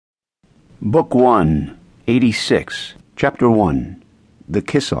Book 1, 86, Chapter 1, The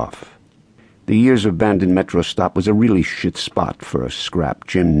Kiss-Off. The year's abandoned metro stop was a really shit spot for a scrap,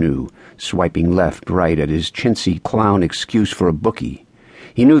 Jim knew, swiping left, right at his chintzy clown excuse for a bookie.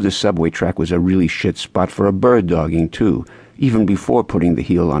 He knew the subway track was a really shit spot for a bird-dogging, too, even before putting the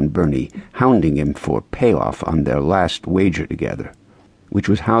heel on Bernie, hounding him for payoff on their last wager together, which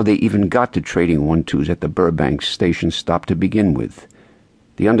was how they even got to trading one-twos at the Burbank station stop to begin with.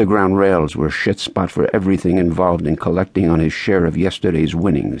 The underground rails were a shit spot for everything involved in collecting on his share of yesterday's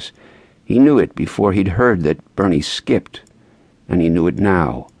winnings. He knew it before he'd heard that Bernie skipped, and he knew it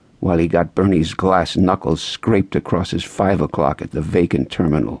now, while he got Bernie's glass knuckles scraped across his 5 o'clock at the vacant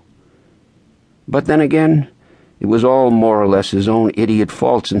terminal. But then again, it was all more or less his own idiot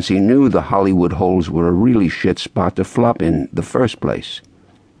fault, since he knew the Hollywood holes were a really shit spot to flop in the first place.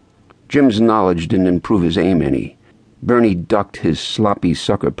 Jim's knowledge didn't improve his aim any. Bernie ducked his sloppy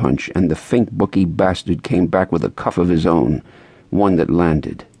sucker punch, and the fink bookie bastard came back with a cuff of his own, one that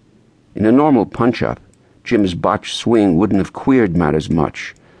landed. In a normal punch-up, Jim's botched swing wouldn't have queered matters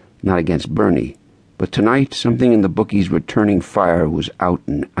much, not against Bernie, but tonight something in the bookie's returning fire was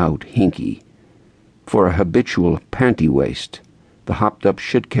out-and-out hinky. For a habitual panty-waist, the hopped-up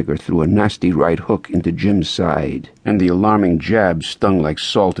shit-kicker threw a nasty right hook into Jim's side, and the alarming jab stung like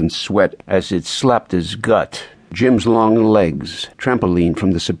salt and sweat as it slapped his gut. Jim's long legs trampolined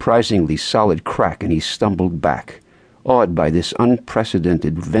from the surprisingly solid crack, and he stumbled back, awed by this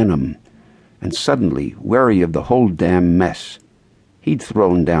unprecedented venom, and suddenly wary of the whole damn mess. He'd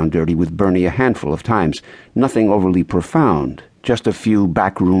thrown down dirty with Bernie a handful of times, nothing overly profound, just a few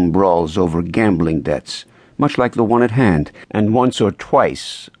backroom brawls over gambling debts, much like the one at hand, and once or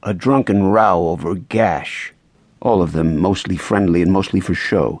twice a drunken row over gash. All of them mostly friendly and mostly for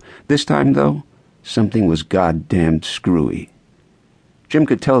show. This time, though, something was goddamned screwy. Jim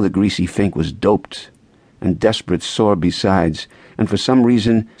could tell the greasy fink was doped, and desperate sore besides, and for some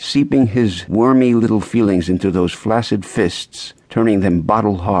reason seeping his wormy little feelings into those flaccid fists, turning them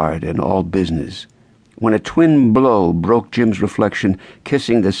bottle-hard and all business. When a twin blow broke Jim's reflection,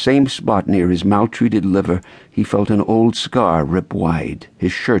 kissing the same spot near his maltreated liver, he felt an old scar rip wide.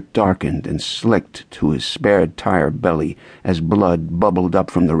 His shirt darkened and slicked to his spare-tire belly as blood bubbled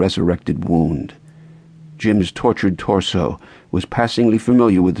up from the resurrected wound. Jim's tortured torso was passingly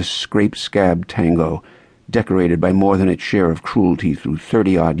familiar with the scrape-scab tango, decorated by more than its share of cruelty through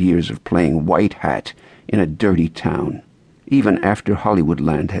 30-odd years of playing white hat in a dirty town, even after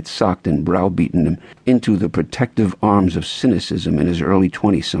Hollywoodland had socked and browbeaten him into the protective arms of cynicism in his early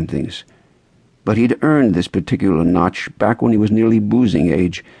 20-somethings. But he'd earned this particular notch back when he was nearly boozing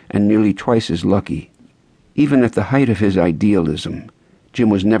age and nearly twice as lucky. Even at the height of his idealism, Jim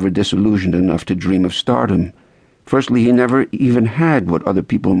was never disillusioned enough to dream of stardom. Firstly, he never even had what other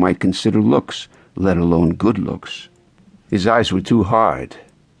people might consider looks, let alone good looks. His eyes were too hard,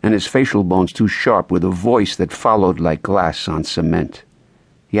 and his facial bones too sharp, with a voice that followed like glass on cement.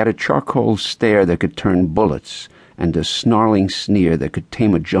 He had a charcoal stare that could turn bullets, and a snarling sneer that could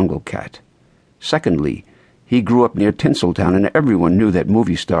tame a jungle cat. Secondly, he grew up near Tinseltown, and everyone knew that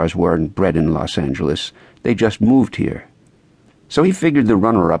movie stars weren't bred in Los Angeles. They just moved here. So he figured the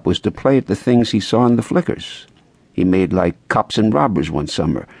runner-up was to play at the things he saw in the flickers. He made like Cops and Robbers one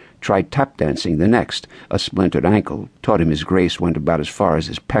summer, tried tap dancing the next. A splintered ankle taught him his grace went about as far as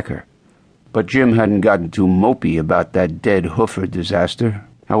his pecker. But Jim hadn't gotten too mopey about that dead hoofer disaster,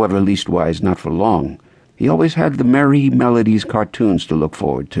 however leastwise not for long. He always had the Merry Melodies cartoons to look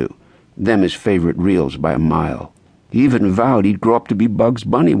forward to, them his favorite reels by a mile. He even vowed he'd grow up to be Bugs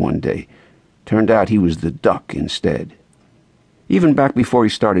Bunny one day. Turned out he was the Duck instead. Even back before he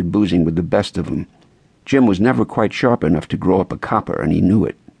started boozing with the best of them, Jim was never quite sharp enough to grow up a copper, and he knew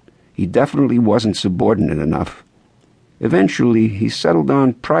it. He definitely wasn't subordinate enough. Eventually, he settled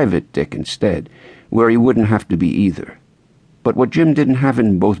on Private Dick instead, where he wouldn't have to be either. But what Jim didn't have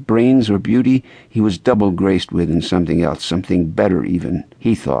in both brains or beauty, he was double-graced with in something else, something better even,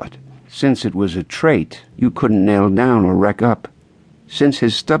 he thought, since it was a trait you couldn't nail down or wreck up. Since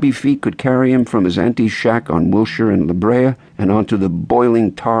his stubby feet could carry him from his auntie's shack on Wilshire and La Brea and onto the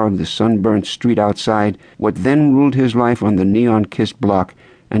boiling tar of the sunburnt street outside, what then ruled his life on the neon-kissed block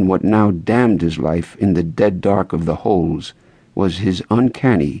and what now damned his life in the dead dark of the holes was his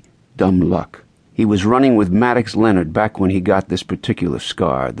uncanny dumb luck. He was running with Maddox Leonard back when he got this particular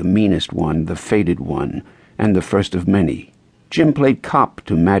scar, the meanest one, the faded one, and the first of many. Jim played cop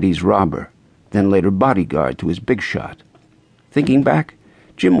to Maddie's robber, then later bodyguard to his big shot. Thinking back,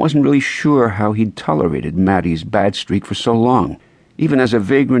 Jim wasn't really sure how he'd tolerated Maddie's bad streak for so long, even as a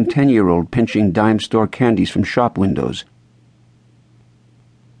vagrant 10-year-old pinching dime store candies from shop windows.